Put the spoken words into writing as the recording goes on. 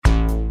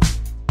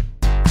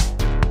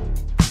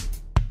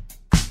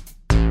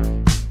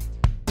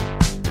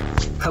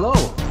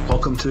Hello,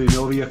 welcome to the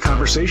Novia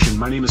Conversation.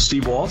 My name is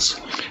Steve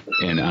Waltz.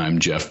 And I'm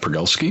Jeff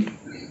Podolsky.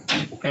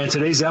 And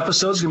today's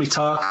episode is going to be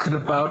talking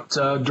about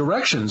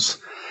directions.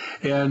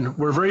 And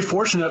we're very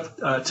fortunate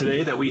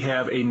today that we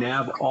have a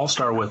NAV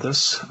All-Star with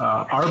us,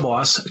 our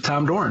boss,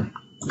 Tom Doran.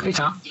 Hey,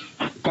 Tom.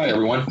 Hi,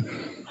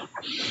 everyone.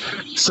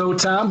 So,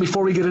 Tom,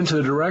 before we get into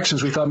the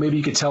directions, we thought maybe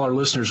you could tell our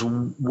listeners,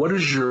 what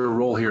is your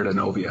role here at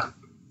Novia?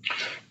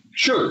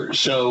 Sure.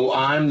 So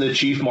I'm the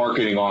chief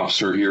marketing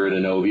officer here at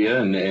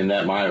Innovia, and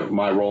that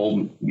my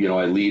role,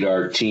 I lead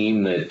our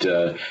team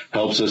that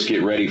helps us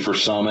get ready for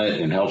Summit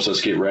and helps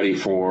us get ready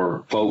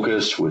for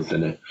Focus with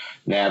the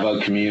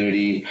NAVA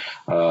community,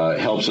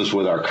 helps us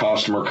with our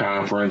customer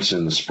conference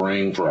in the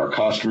spring for our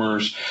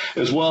customers,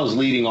 as well as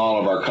leading all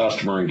of our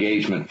customer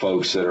engagement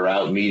folks that are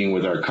out meeting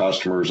with our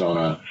customers on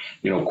a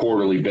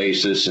quarterly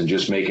basis and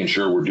just making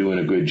sure we're doing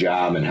a good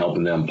job and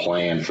helping them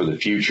plan for the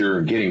future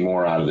and getting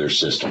more out of their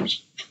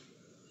systems.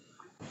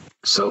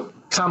 So,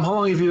 Tom, how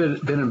long have you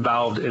been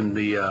involved in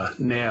the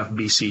NAV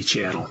BC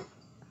channel?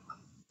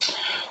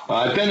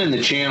 I've been in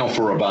the channel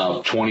for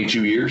about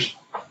 22 years.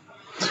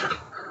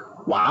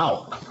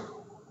 Wow.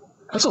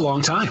 That's a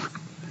long time.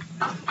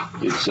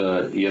 It's,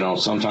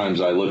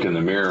 sometimes I look in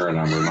the mirror and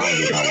I'm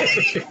reminded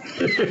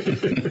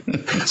of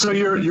it. So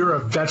you're a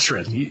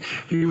veteran.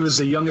 He was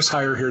the youngest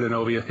hire here at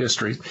Novia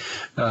history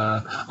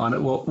on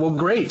it. Well,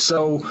 great.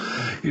 So,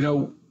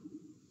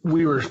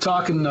 we were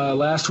talking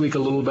last week a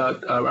little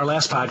about our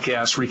last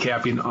podcast,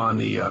 recapping on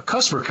the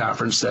customer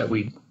conference that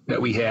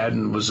we had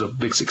and was a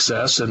big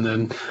success. And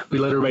then we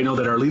let everybody know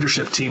that our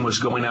leadership team was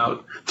going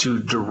out to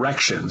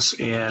directions.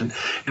 And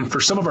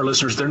for some of our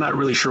listeners, they're not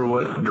really sure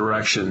what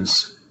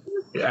directions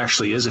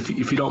actually is. If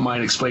you don't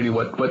mind explaining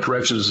what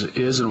directions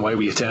is and why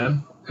we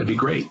attend, that'd be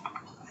great.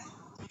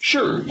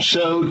 Sure.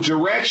 So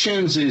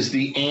directions is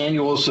the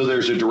annual. So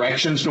there's a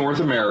Directions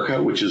North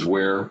America, which is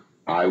where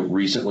I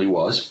recently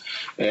was,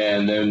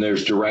 and then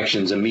there's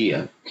Directions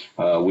EMEA,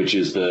 which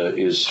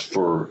is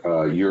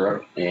for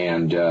Europe,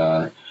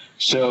 and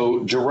so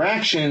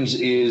Directions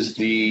is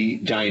the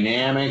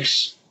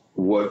Dynamics,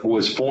 what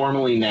was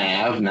formerly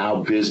NAV,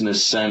 now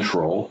Business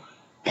Central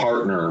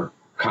partner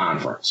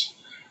conference.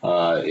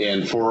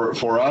 And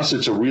for us,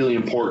 it's a really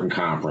important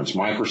conference.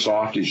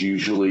 Microsoft is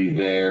usually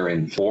there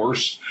in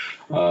force,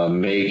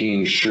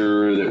 making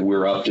sure that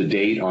we're up to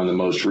date on the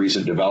most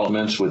recent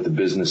developments with the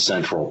Business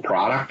Central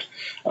product,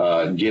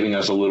 giving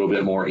us a little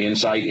bit more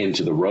insight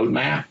into the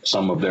roadmap,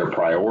 some of their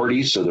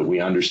priorities, so that we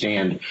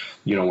understand,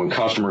 when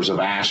customers have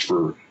asked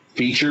for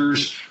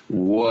features,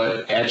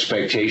 what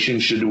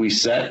expectations should we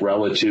set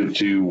relative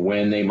to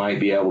when they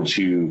might be able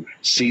to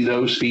see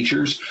those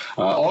features.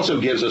 Also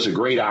gives us a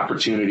great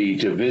opportunity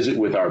to visit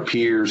with our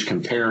peers,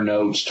 compare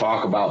notes,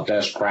 talk about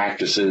best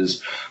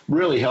practices,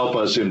 really help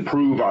us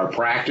improve our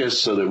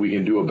practice so that we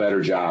can do a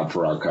better job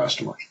for our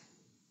customers.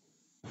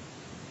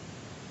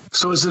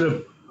 So is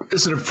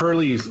it a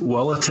fairly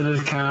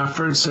well-attended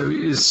conference?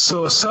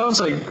 So it sounds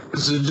like,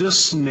 is it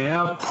just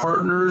NAV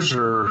partners,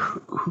 or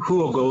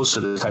who goes to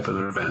this type of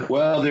event?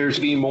 Well, there's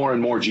been more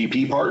and more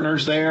GP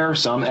partners there,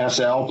 some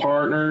SL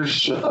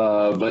partners,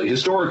 but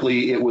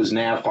historically it was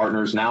NAV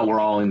partners. Now we're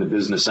all in the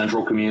Business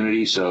Central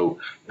community, so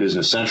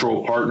Business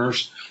Central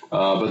partners.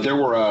 But there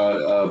were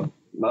a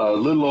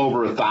little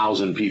over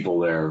 1,000 people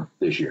there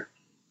this year.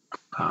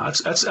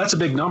 That's a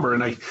big number,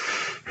 and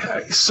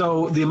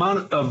so the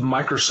amount of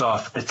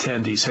Microsoft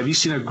attendees, have you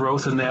seen a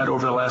growth in that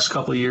over the last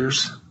couple of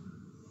years?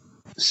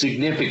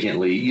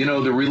 Significantly.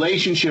 The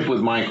relationship with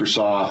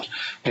Microsoft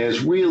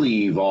has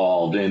really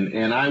evolved,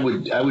 and I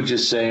would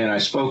just say, and I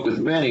spoke with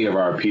many of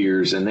our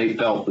peers, and they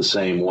felt the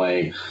same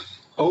way.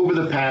 Over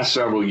the past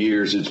several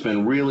years, it's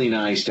been really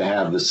nice to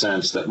have the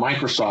sense that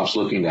Microsoft's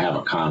looking to have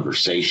a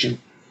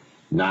conversation,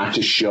 not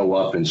to show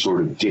up and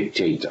sort of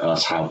dictate to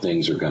us how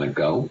things are going to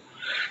go.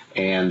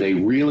 And they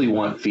really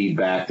want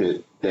feedback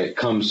that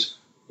comes,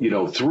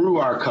 through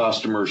our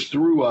customers,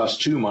 through us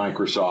to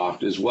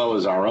Microsoft, as well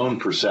as our own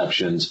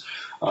perceptions.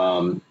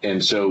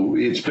 And so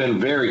it's been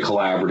very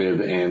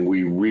collaborative, and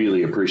we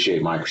really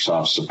appreciate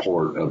Microsoft's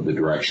support of the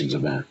Directions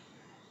event.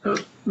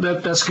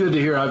 That's good to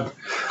hear.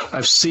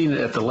 I've seen it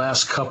at the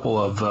last couple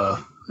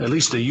of at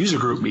least the user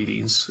group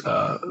meetings,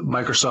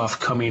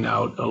 Microsoft coming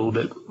out a little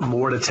bit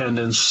more at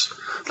attendance,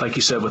 like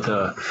you said, with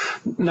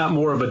not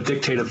more of a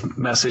dictative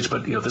message,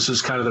 but this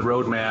is kind of the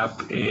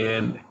roadmap,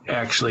 and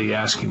actually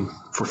asking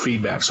for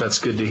feedback. So that's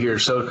good to hear.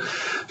 So,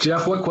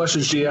 Jeff, what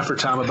questions do you have for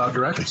Tom about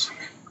directions?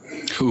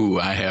 Ooh,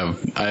 I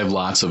have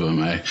lots of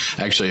them. I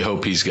actually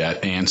hope he's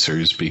got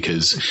answers,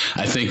 because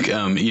I think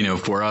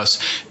for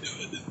us,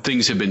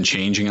 things have been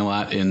changing a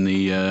lot in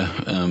the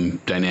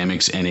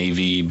Dynamics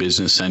NAV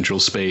Business Central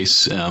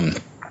space.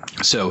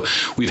 So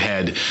we've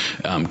had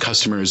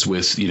customers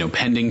with,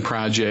 pending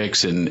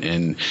projects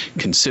and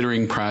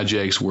considering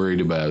projects,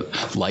 worried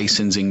about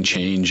licensing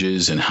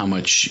changes and how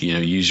much,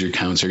 user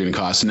counts are going to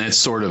cost. And that's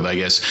sort of, I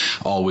guess,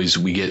 always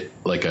we get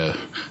like a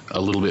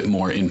little bit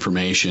more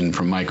information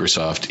from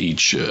Microsoft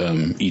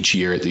each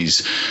year at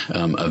these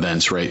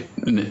events, right,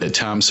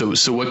 Tom?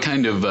 So what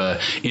kind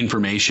of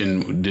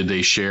information did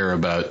they share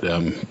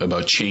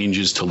about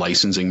changes to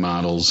licensing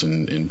models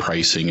and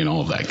pricing and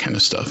all of that kind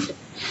of stuff?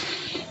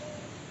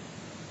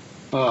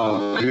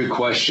 Oh, good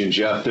question,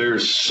 Jeff.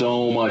 There's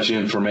so much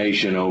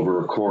information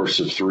over a course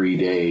of 3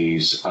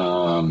 days.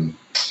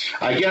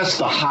 I guess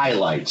the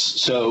highlights.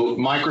 So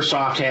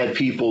Microsoft had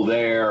people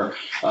there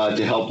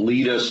to help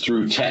lead us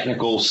through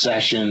technical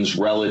sessions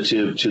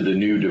relative to the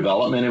new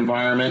development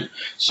environment.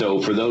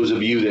 So for those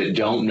of you that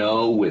don't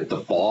know, with the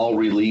fall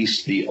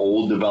release, the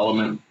old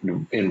development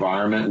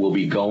environment will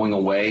be going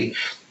away.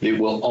 It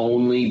will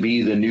only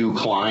be the new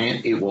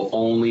client. It will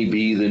only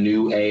be the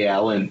new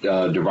AL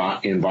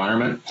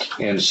environment.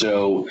 And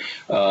so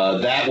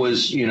that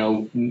was,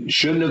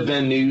 shouldn't have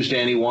been news to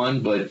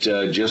anyone, but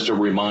just a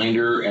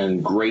reminder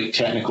and great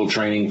technical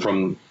training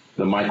from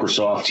the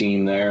Microsoft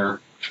team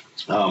there.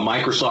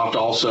 Microsoft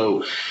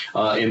also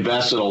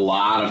invested a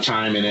lot of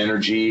time and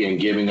energy in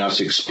giving us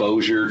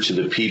exposure to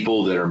the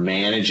people that are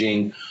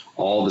managing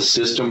all the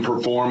system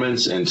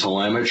performance and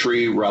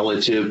telemetry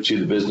relative to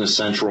the Business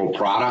Central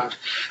product.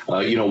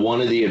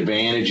 One of the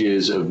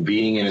advantages of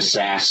being in a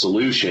SaaS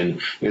solution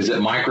is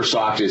that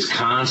Microsoft is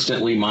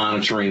constantly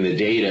monitoring the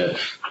data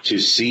to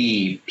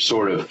see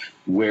sort of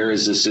where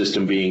is the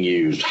system being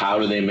used? How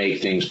do they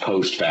make things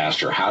post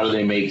faster? How do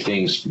they make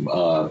things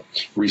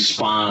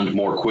respond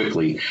more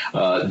quickly?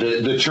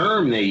 The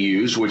term they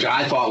used, which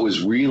I thought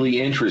was really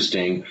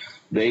interesting,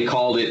 they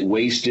called it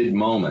wasted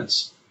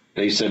moments.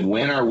 They said,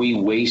 when are we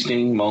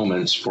wasting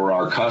moments for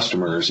our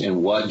customers,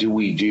 and what do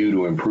we do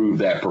to improve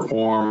that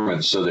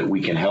performance so that we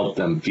can help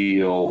them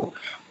feel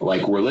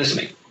like we're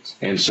listening?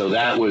 And so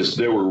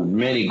there were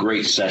many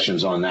great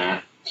sessions on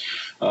that.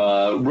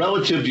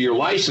 Relative to your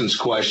license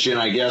question,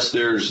 I guess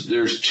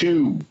there's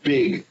two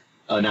big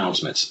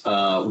announcements.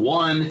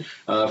 One,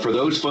 for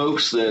those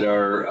folks that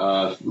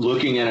are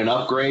looking at an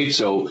upgrade,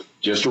 so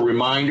just a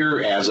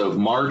reminder, as of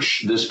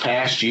March this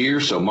past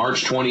year, so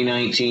March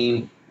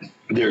 2019,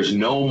 there's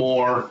no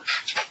more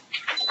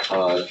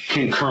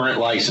concurrent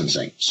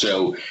licensing.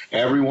 So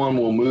everyone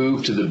will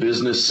move to the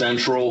Business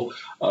Central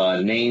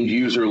named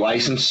user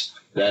license.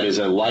 That is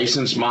a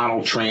license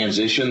model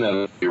transition that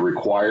will be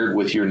required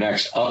with your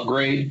next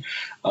upgrade.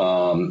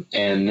 And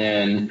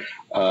then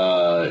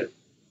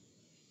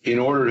in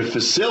order to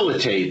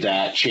facilitate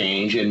that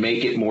change and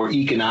make it more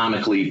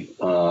economically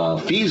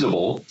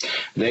feasible,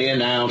 they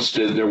announced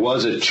that there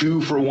was a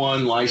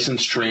 2-for-1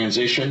 license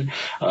transition.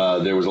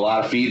 There was a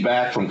lot of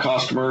feedback from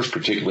customers,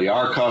 particularly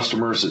our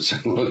customers, that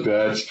said, look,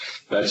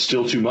 that's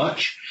still too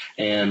much.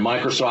 And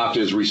Microsoft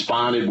has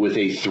responded with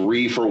a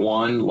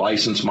 3-for-1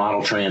 license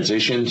model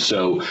transition.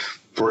 So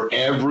for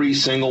every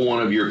single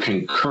one of your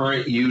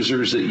concurrent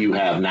users that you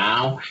have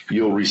now,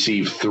 you'll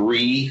receive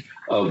 3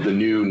 of the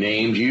new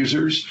named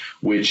users,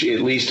 which,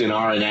 at least in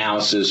our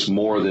analysis,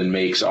 more than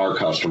makes our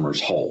customers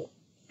whole.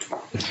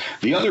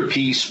 The other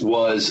piece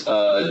was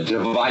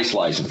device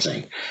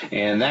licensing,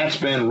 and that's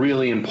been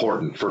really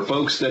important for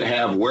folks that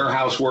have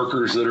warehouse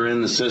workers that are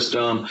in the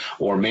system,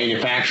 or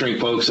manufacturing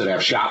folks that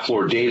have shop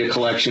floor data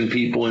collection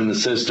people in the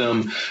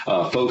system,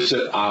 folks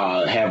that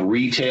have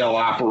retail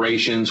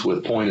operations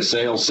with point of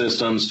sale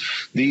systems.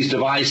 These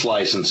device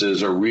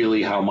licenses are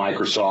really how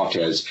Microsoft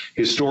has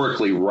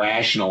historically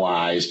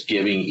rationalized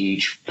giving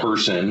each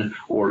person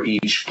or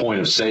each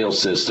point of sale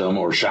system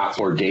or shop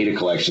floor data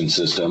collection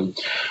system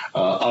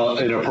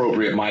an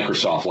appropriate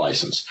Microsoft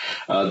license.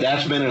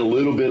 That's been in a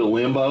little bit of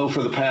limbo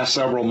for the past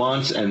several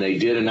months, and they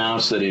did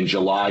announce that in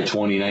July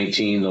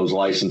 2019, those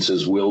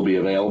licenses will be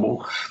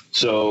available.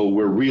 So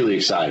we're really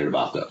excited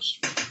about those.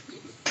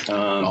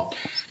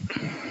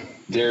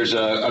 There's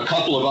a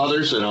couple of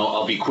others, and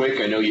I'll be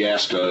quick. I know you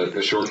asked a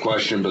short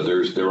question, but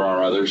there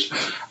are others.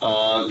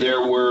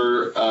 There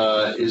were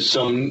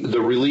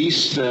the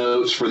release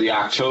notes for the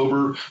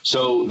October.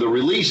 So the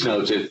release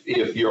notes,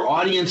 if your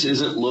audience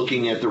isn't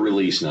looking at the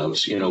release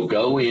notes,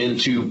 go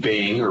into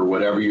Bing or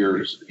whatever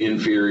your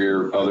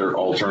inferior other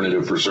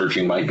alternative for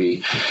searching might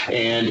be,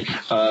 and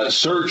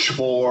search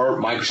for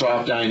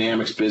Microsoft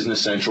Dynamics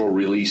Business Central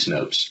release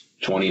notes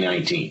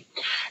 2019.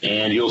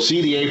 And you'll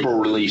see the April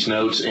release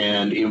notes,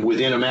 and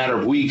within a matter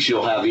of weeks,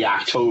 you'll have the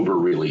October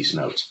release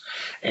notes.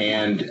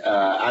 And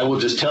I will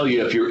just tell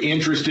you, if you're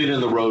interested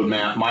in the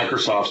roadmap,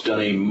 Microsoft's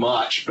done a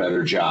much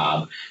better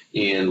job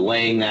in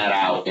laying that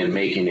out and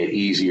making it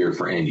easier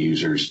for end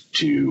users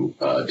to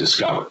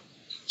discover.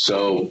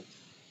 So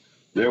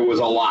there was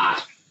a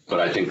lot,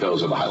 but I think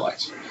those are the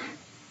highlights.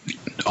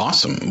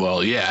 Awesome.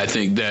 Well, yeah, I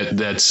think that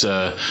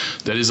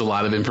is a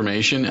lot of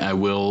information. I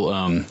will.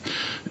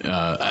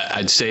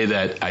 I'd say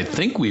that I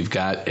think we've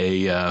got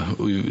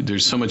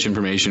there's so much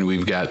information.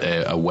 We've got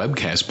a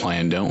webcast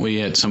plan, don't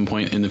we, at some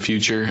point in the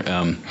future,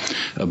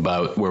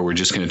 about where we're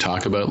just going to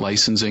talk about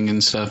licensing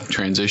and stuff,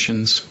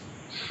 transitions.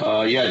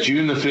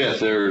 June the 5th,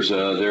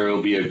 there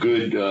will be a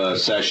good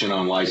session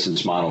on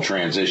license model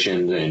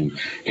transitions, and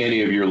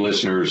any of your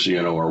listeners,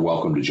 are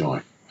welcome to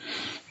join.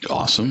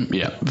 Awesome.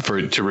 Yeah.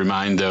 To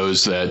remind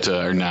those that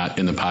are not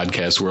in the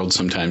podcast world,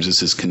 sometimes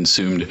this is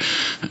consumed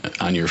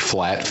on your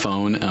flat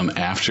phone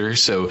after.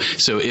 So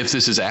if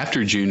this is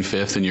after June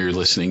 5th and you're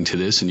listening to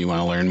this and you want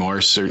to learn more,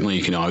 certainly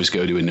you can always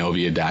go to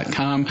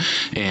Innovia.com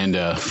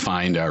and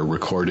find our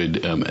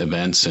recorded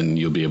events, and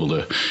you'll be able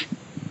to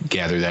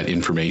gather that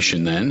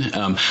information then.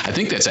 I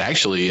think that's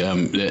actually,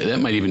 that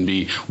might even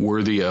be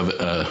worthy of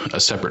a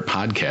separate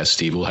podcast,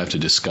 Steve. We'll have to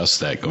discuss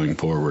that going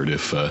forward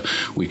if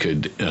we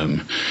could,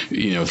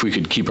 if we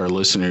could keep our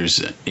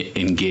listeners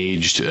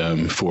engaged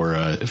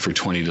for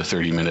 20 to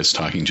 30 minutes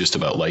talking just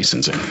about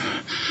licensing.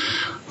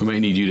 We might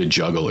need you to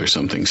juggle or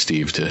something,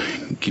 Steve, to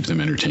keep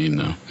them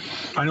entertained, though.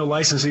 I know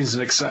licensing is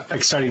an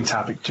exciting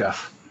topic,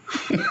 Jeff.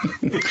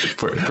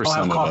 for I'll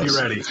some have coffee of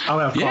us. ready. I'll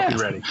have coffee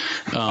ready.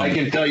 I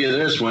can tell you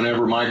this: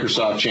 whenever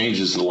Microsoft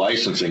changes the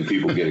licensing,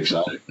 people get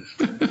excited.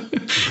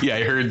 Yeah,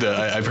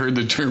 I've heard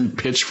the term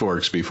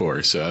pitchforks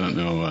before, so I don't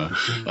know.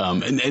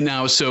 And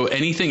now, so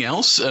anything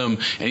else?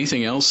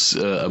 Anything else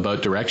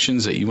about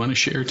directions that you want to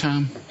share,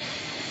 Tom?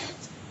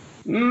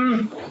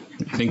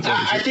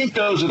 I think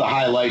those are the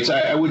highlights.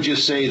 I would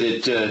just say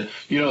that,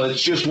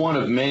 it's just one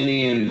of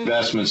many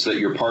investments that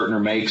your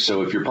partner makes.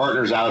 So if your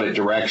partner's out at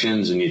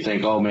Directions and you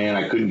think, oh, man,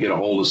 I couldn't get a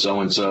hold of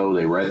so-and-so,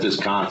 they were at this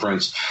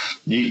conference,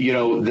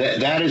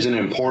 that is an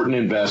important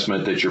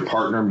investment that your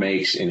partner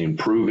makes in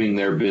improving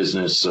their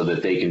business so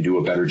that they can do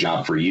a better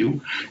job for you.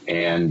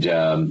 And,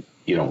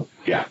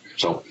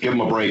 so give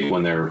them a break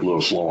when they're a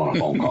little slow on a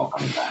phone call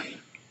coming back.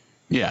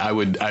 Yeah,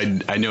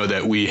 I know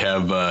that we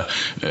have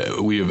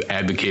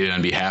advocated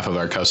on behalf of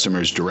our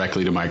customers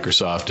directly to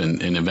Microsoft,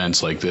 and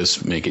events like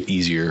this make it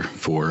easier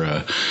for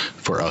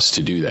us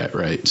to do that,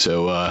 right?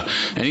 So,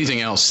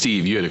 anything else,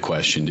 Steve? You had a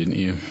question, didn't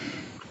you?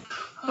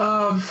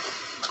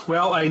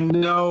 Well, I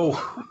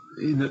know,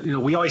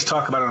 we always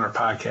talk about on our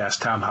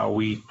podcast, Tom, how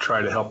we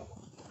try to help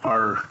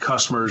our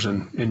customers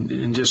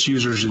and just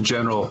users in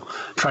general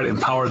try to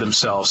empower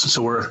themselves.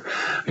 So we're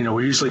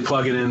usually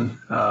plugging in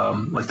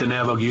like the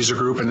NAVOG user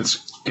group, and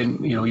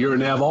you're a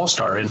NAV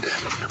All-Star. And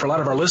for a lot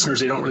of our listeners,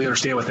 they don't really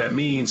understand what that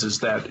means. Is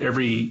that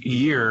every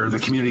year the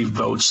community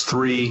votes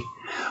 3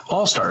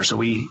 All-Stars.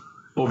 So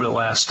over the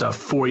last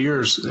 4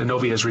 years,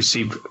 Innovia has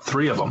received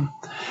 3 of them.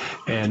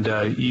 And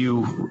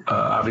you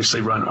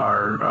obviously run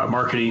our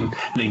marketing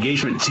and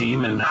engagement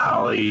team, and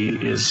Holly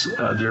is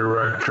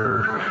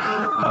director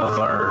of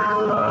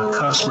our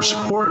customer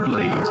support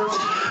lead.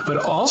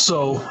 But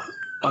also,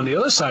 on the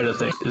other side of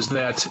things is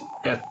that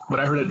what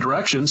I heard at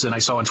Directions, and I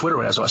saw on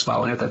Twitter as I was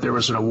following it, that there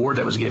was an award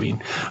that was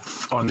giving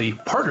on the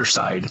partner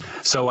side.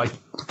 So I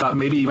thought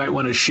maybe you might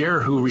want to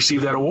share who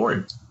received that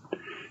award.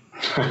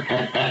 So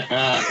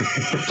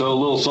a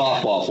little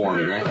softball for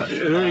me, right?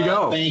 There you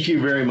go. Thank you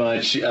very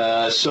much.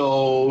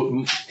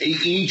 So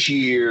each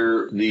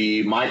year,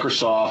 the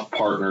Microsoft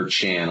Partner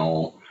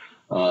Channel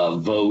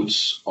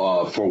votes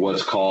for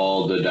what's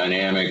called the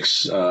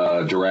Dynamics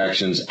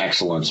Directions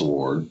Excellence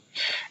Award.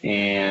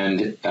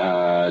 And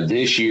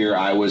this year,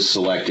 I was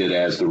selected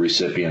as the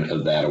recipient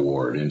of that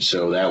award. And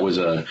so that was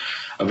a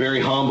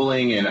very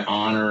humbling and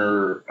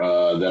honor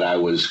that I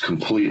was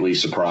completely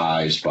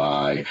surprised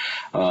by.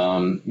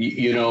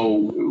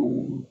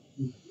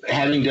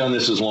 Having done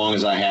this as long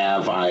as I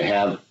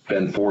have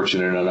been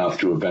fortunate enough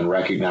to have been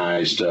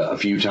recognized a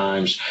few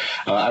times.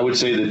 I would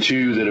say the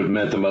 2 that have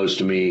meant the most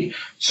to me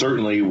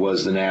certainly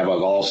was the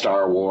NAVOG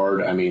All-Star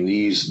Award. I mean,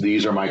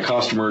 these are my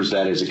customers.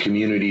 That is a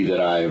community that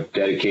I've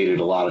dedicated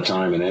a lot of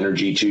time and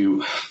energy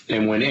to.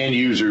 And when end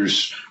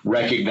users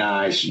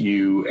recognize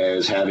you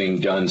as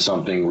having done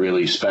something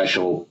really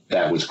special,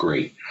 that was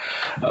great.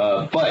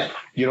 But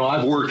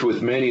I've worked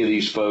with many of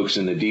these folks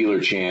in the dealer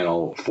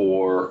channel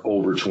for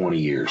over 20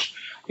 years.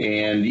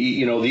 And,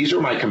 these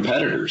are my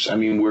competitors. I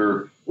mean,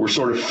 we're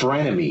sort of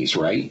frenemies,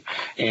 right?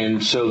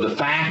 And so the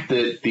fact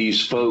that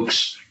these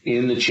folks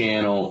in the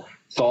channel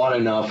thought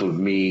enough of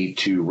me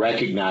to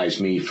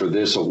recognize me for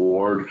this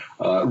award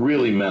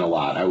really meant a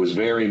lot. I was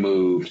very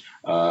moved.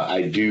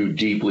 I do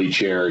deeply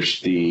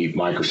cherish the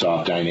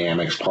Microsoft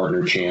Dynamics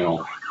Partner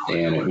Channel,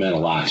 and it meant a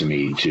lot to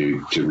me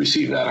to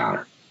receive that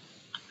honor.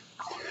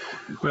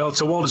 Well,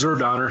 it's a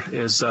well-deserved honor.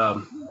 Is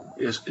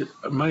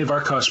many of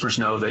our customers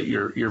know that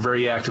you're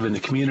very active in the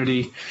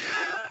community.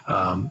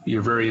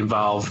 You're very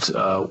involved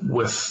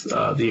with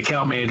the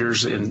account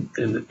managers and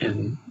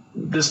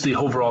the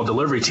overall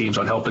delivery teams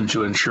on helping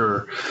to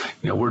ensure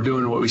we're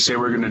doing what we say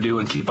we're going to do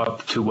and keep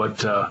up to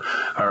what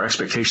our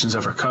expectations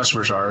of our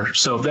customers are.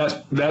 So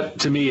that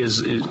to me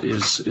is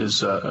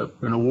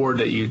an award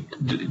that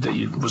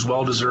you was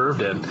well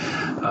deserved, and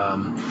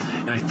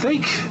I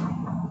think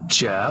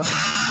Jeff,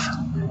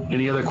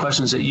 any other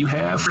questions that you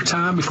have for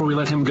Tom before we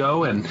let him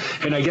go? And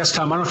I guess,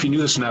 Tom, I don't know if you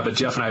knew this or not, but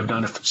Jeff and I have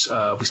done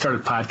we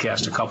started a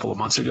podcast a couple of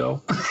months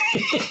ago.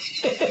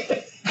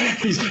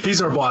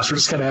 He's our boss. We're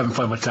just kind of having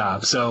fun with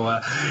Tom. So,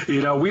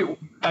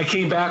 I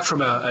came back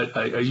from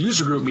a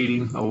user group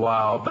meeting a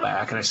while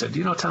back, and I said,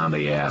 Tom,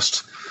 they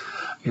asked,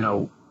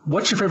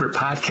 what's your favorite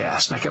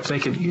podcast? And I kept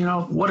thinking,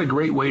 what a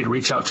great way to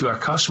reach out to our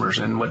customers.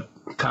 And what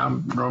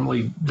Tom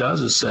normally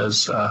does is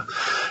says,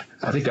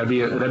 I think that'd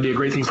be a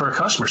great thing for our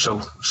customers.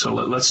 So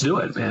let's do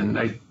it.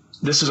 And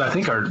this is, I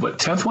think, our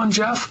 10th one,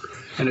 Jeff?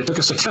 And it took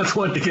us a 10th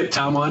one to get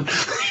Tom on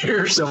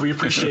here, so we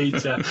appreciate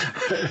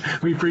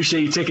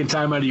you taking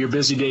time out of your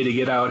busy day to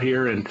get out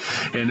here. And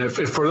if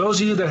for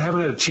those of you that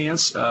haven't had a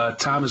chance,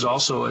 Tom is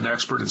also an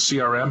expert in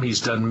CRM.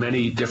 He's done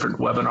many different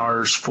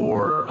webinars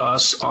for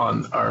us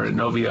on our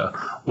Innovia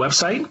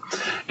website,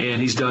 and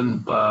he's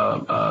done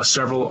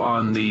several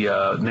on the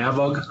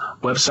Navug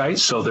website.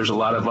 So there's a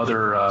lot of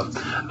other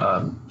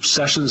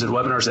sessions and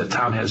webinars that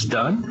Tom has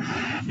done,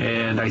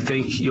 and I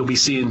think you'll be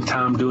seeing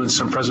Tom doing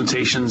some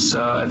presentations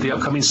at the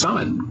upcoming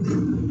summit.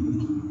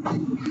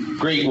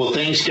 Great. Well,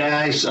 thanks,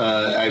 guys.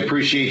 I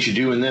appreciate you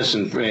doing this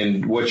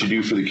and what you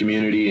do for the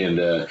community. And,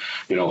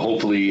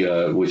 hopefully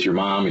with your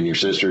mom and your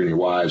sister and your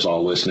wives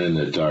all listening,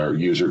 that our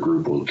user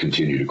group will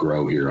continue to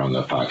grow here on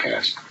the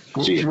podcast.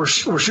 See you. We're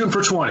shooting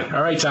for 20.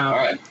 All right, Tom. All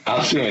right.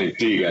 I'll see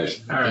you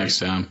guys. All right. Thanks,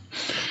 Tom.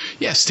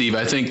 Yeah, Steve,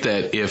 I think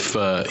that if,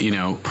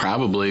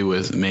 probably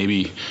with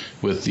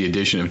the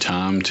addition of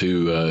Tom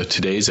to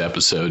today's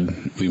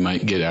episode, we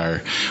might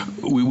get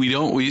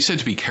we said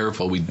to be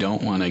careful. We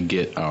don't want to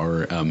get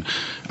our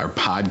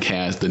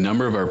podcast, the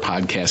number of our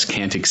podcasts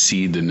can't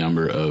exceed the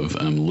number of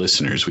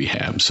listeners we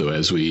have. So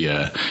as we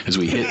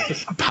hit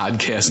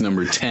podcast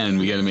number 10,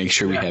 we got to make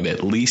sure we have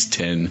at least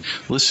 10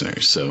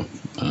 listeners. So,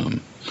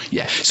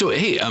 yeah. So,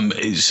 hey,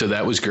 so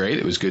that was great.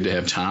 It was good to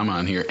have Tom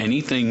on here.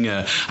 Anything,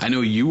 I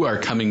know you are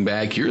coming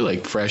back. You're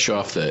like fresh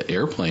off the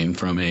airplane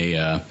from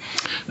a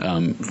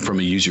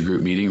user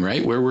group meeting,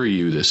 right? Where were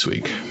you this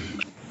week?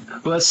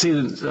 Well, let's see.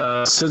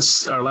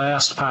 Since our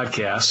last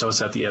podcast, I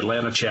was at the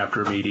Atlanta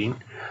chapter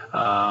meeting.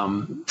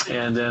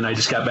 And then I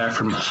just got back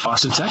from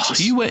Austin,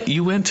 Texas. You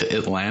went to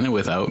Atlanta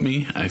without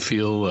me. I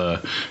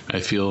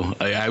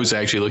was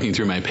actually looking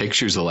through my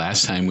pictures the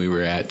last time we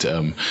were at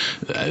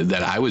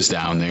that I was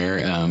down there.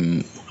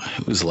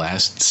 It was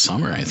last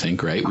summer, I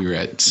think, right? We were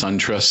at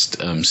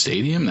SunTrust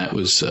Stadium. That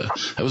was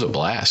a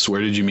blast.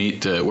 Where did you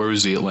meet? Where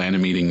was the Atlanta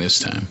meeting this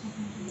time?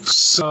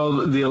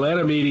 So the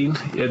Atlanta meeting,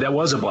 that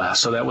was a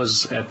blast. So that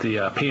was at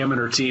the Pam and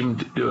her team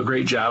do a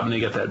great job, and they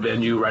got that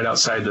venue right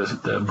outside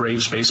the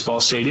Braves baseball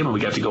stadium, and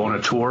we got to go on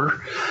a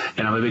tour.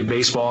 And I'm a big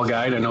baseball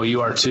guy, and I know you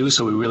are too,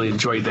 so we really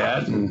enjoyed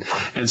that.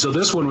 And so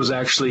this one was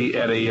actually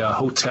at a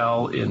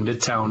hotel in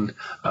Midtown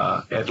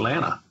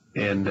Atlanta.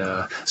 And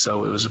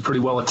so it was a pretty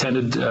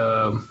well-attended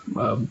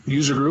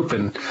user group,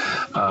 and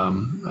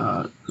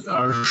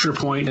Archer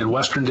Point and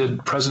Western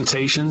did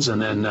presentations. And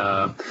then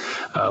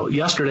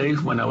yesterday,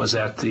 when I was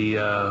at the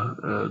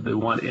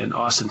one in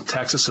Austin,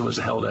 Texas, it was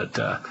held at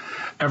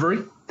Every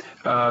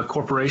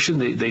Corporation.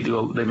 They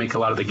make a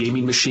lot of the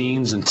gaming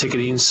machines and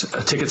tickets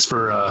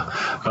for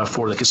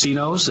the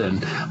casinos.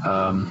 And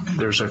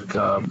there's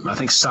I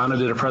think Sana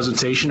did a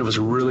presentation. It was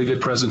a really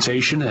good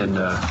presentation, and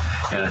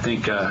I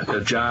think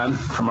John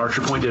from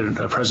Archer Point did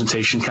a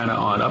presentation kind of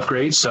on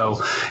upgrades.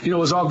 So it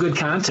was all good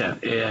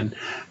content, and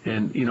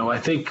I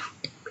think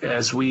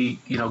as we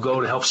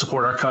go to help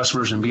support our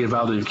customers and be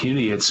involved in the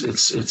community,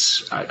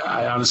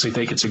 I honestly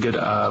think it's a good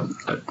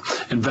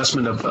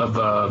investment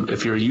of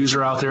if you're a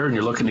user out there and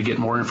you're looking to get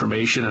more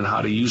information on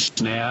how to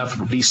use Nav,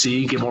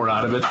 VC, get more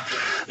out of it.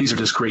 These are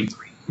just great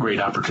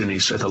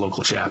opportunities at the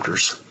local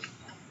chapters.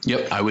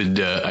 Yep,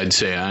 I'd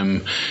say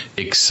I'm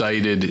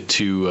excited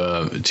to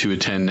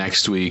attend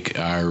next week.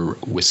 Our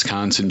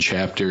Wisconsin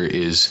chapter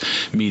is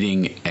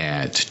meeting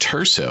at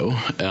Terso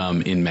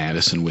in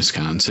Madison,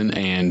 Wisconsin,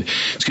 and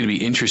it's going to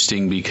be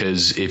interesting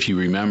because if you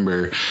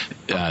remember,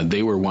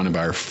 they were one of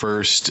our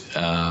first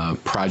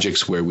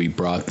projects where we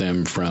brought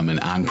them from an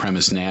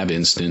on-premise Nav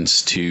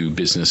instance to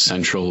Business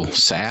Central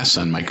SaaS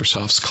on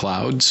Microsoft's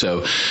cloud.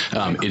 So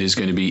it is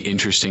going to be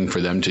interesting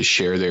for them to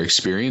share their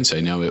experience. I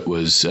know it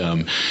was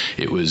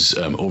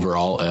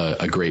overall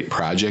a great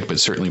project, but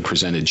certainly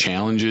presented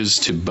challenges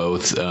to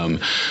both the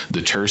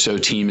Terso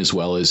team as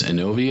well as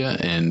Innovia,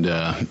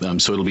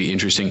 and so it'll be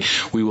interesting.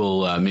 We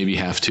will maybe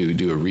have to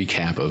do a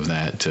recap of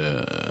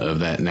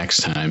that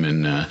next time,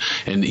 and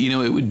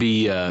it would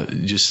be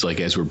just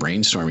like as we're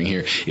brainstorming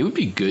here, it would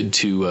be good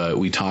to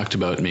we talked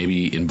about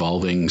maybe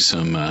involving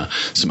some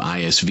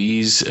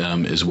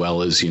ISVs as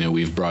well as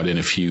we've brought in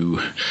a few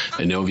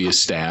Innovia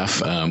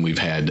staff. We've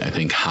had, I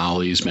think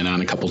Holly's been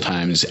on a couple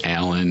times,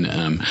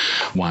 Alan.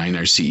 Wine,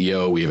 our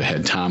CEO, we have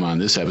had Tom on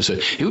this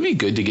episode. It would be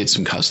good to get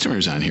some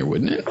customers on here,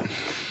 wouldn't it?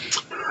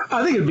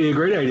 I think it'd be a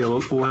great idea.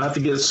 We'll have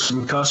to get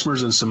some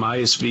customers and some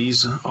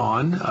ISVs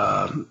on,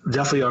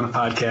 definitely on a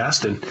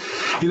podcast. And,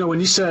 when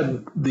you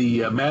said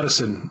the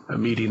Madison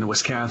meeting in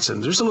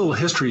Wisconsin, there's a little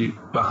history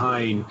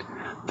behind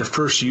the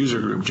first user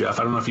group, Jeff.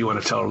 I don't know if you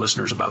want to tell our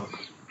listeners about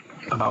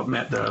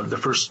Matt, the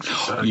first.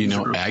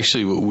 Group.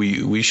 Actually,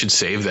 we should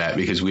save that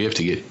because we have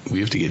to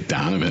get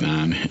Donovan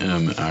on,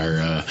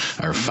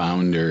 our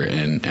founder,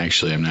 and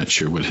actually I'm not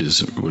sure what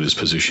his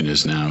position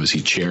is now. Is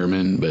he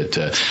chairman? But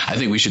I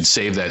think we should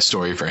save that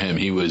story for him.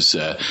 He was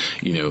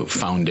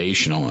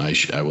foundational,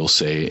 I will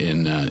say,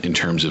 in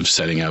terms of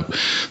setting up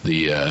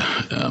the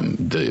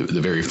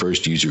very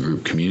first user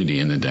group community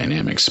in the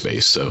dynamics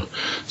space. So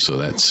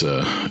that's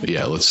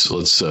let's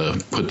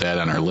put that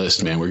on our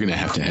list, man. We're gonna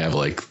have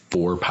like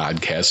 4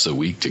 podcasts a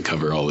week to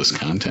cover all this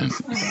content.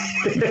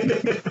 And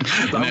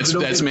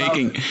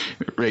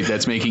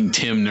that's making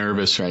Tim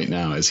nervous right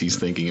now as he's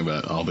thinking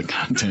about all the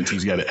content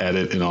he's got to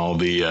edit and all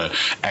the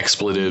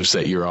expletives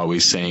that you're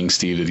always saying,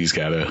 Steve, that he's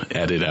got to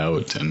edit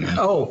out. And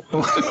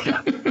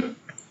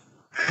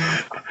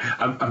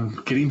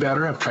I'm getting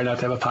better. I'm trying not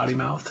to have a potty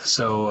mouth.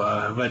 So,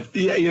 but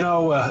yeah,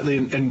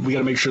 and we got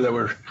to make sure that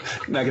we're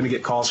not going to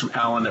get calls from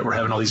Alan that we're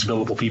having all these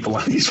billable people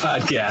on these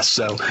podcasts.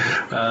 So,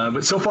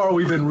 but so far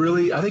we've been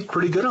really, I think,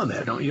 pretty good on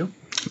that, don't you?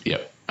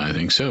 Yep, I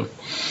think so.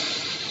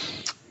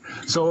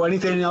 So,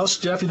 anything else,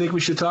 Jeff, you think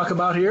we should talk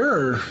about here,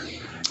 or?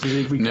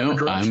 No,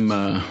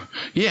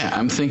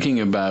 I'm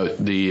thinking about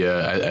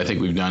I think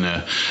we've done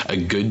a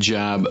good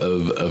job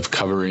of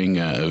covering,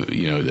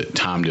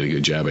 Tom did a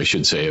good job, I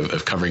should say,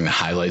 of covering the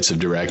highlights of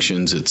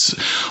Directions. It's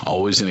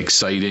always an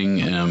exciting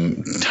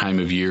time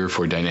of year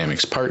for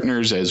Dynamics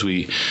partners as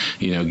we,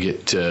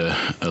 get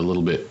a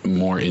little bit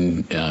more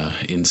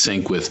in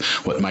sync with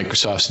what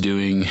Microsoft's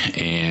doing.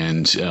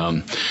 And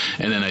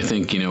then I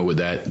think, with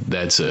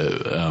that's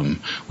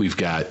we've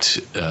got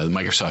the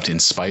Microsoft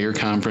Inspire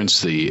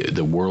conference,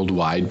 the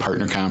worldwide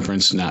partner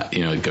conference.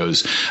 It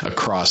goes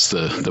across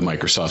the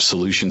Microsoft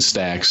solution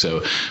stack.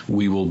 So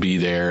we will be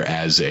there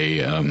as a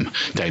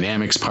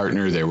Dynamics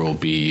partner. There will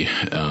be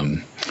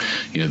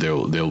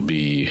there'll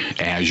be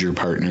Azure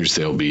partners.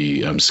 There'll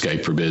be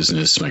Skype for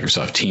Business,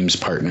 Microsoft Teams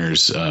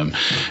partners,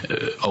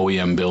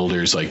 OEM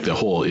builders, like the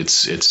whole.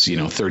 It's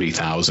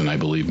 30,000, I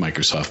believe,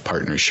 Microsoft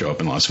partners show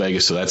up in Las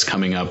Vegas. So that's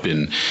coming up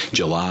in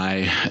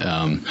July.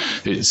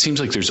 It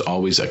seems like there's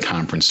always a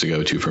conference to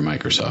go to for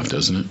Microsoft,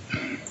 doesn't it?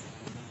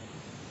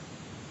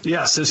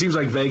 Yes, it seems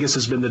like Vegas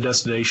has been the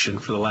destination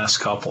for the last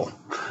couple.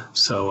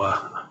 So,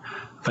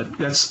 but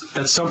that's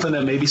something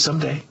that maybe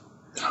someday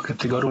I'll get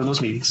to go to one of those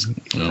meetings.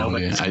 Yeah.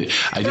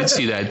 I did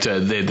see that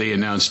they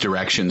announced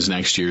Directions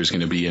next year is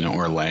going to be in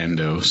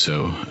Orlando.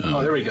 So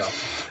there we go.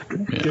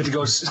 Yeah. Get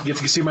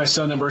to see my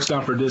son and burst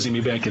down for Disney.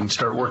 Maybe I can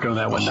start working on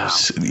that one now.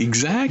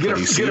 Exactly.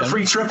 Get a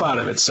free trip out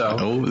of it. So.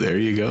 Oh, there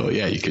you go.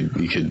 Yeah, you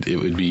could. It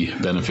would be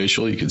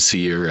beneficial. You could see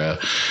your.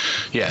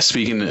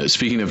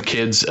 Speaking of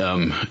kids,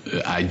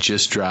 I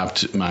just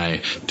dropped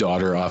my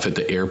daughter off at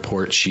the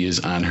airport. She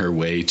is on her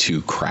way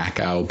to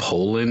Krakow,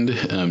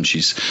 Poland.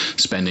 She's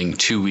spending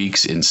 2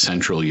 weeks in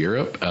Central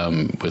Europe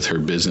with her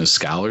business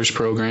scholars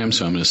program.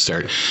 So I'm going to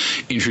start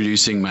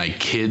introducing my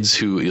kids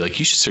who,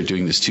 you should start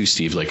doing this too,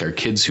 Steve, like our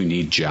kids who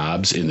need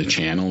jobs in the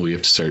channel. We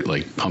have to start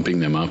pumping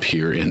them up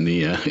here in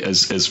the,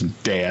 as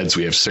dads,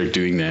 we have to start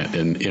doing that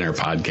in our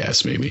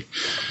podcast maybe.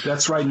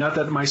 That's right. Not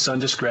that my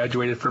son just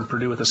graduated from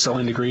Purdue with a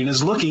selling degree and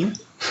is looking.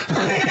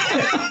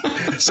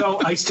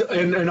 So I'm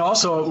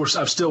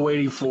still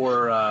waiting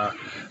for,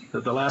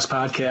 the last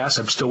podcast.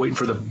 I'm still waiting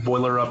for the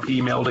Boiler Up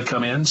email to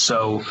come in.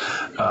 So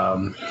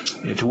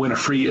to win a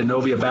free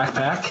Innovia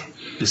backpack,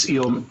 just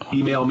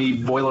email me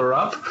Boiler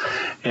Up,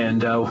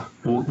 and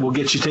we'll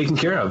get you taken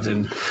care of.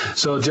 And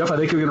so, Jeff, I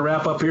think we're going to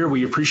wrap up here.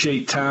 We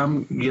appreciate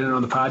Tom getting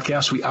on the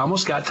podcast. We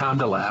almost got Tom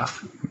to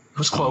laugh. It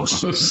was close.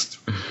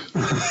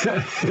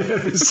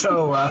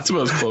 So that's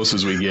about as close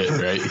as we get,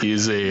 right?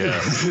 He's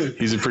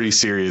a pretty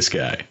serious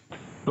guy.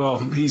 Well,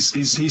 he's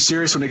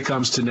serious when it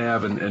comes to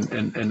NAV,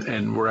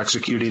 and we're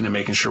executing and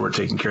making sure we're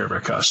taking care of our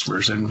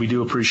customers. And we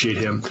do appreciate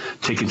him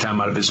taking time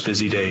out of his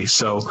busy day.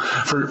 So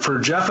for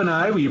Jeff and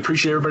I, we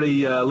appreciate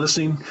everybody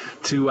listening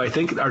to, I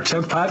think, our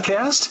 10th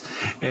podcast,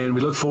 and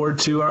we look forward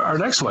to our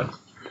next one.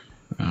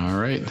 All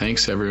right.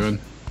 Thanks, everyone.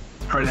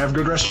 All right. Have a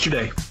good rest of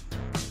your day.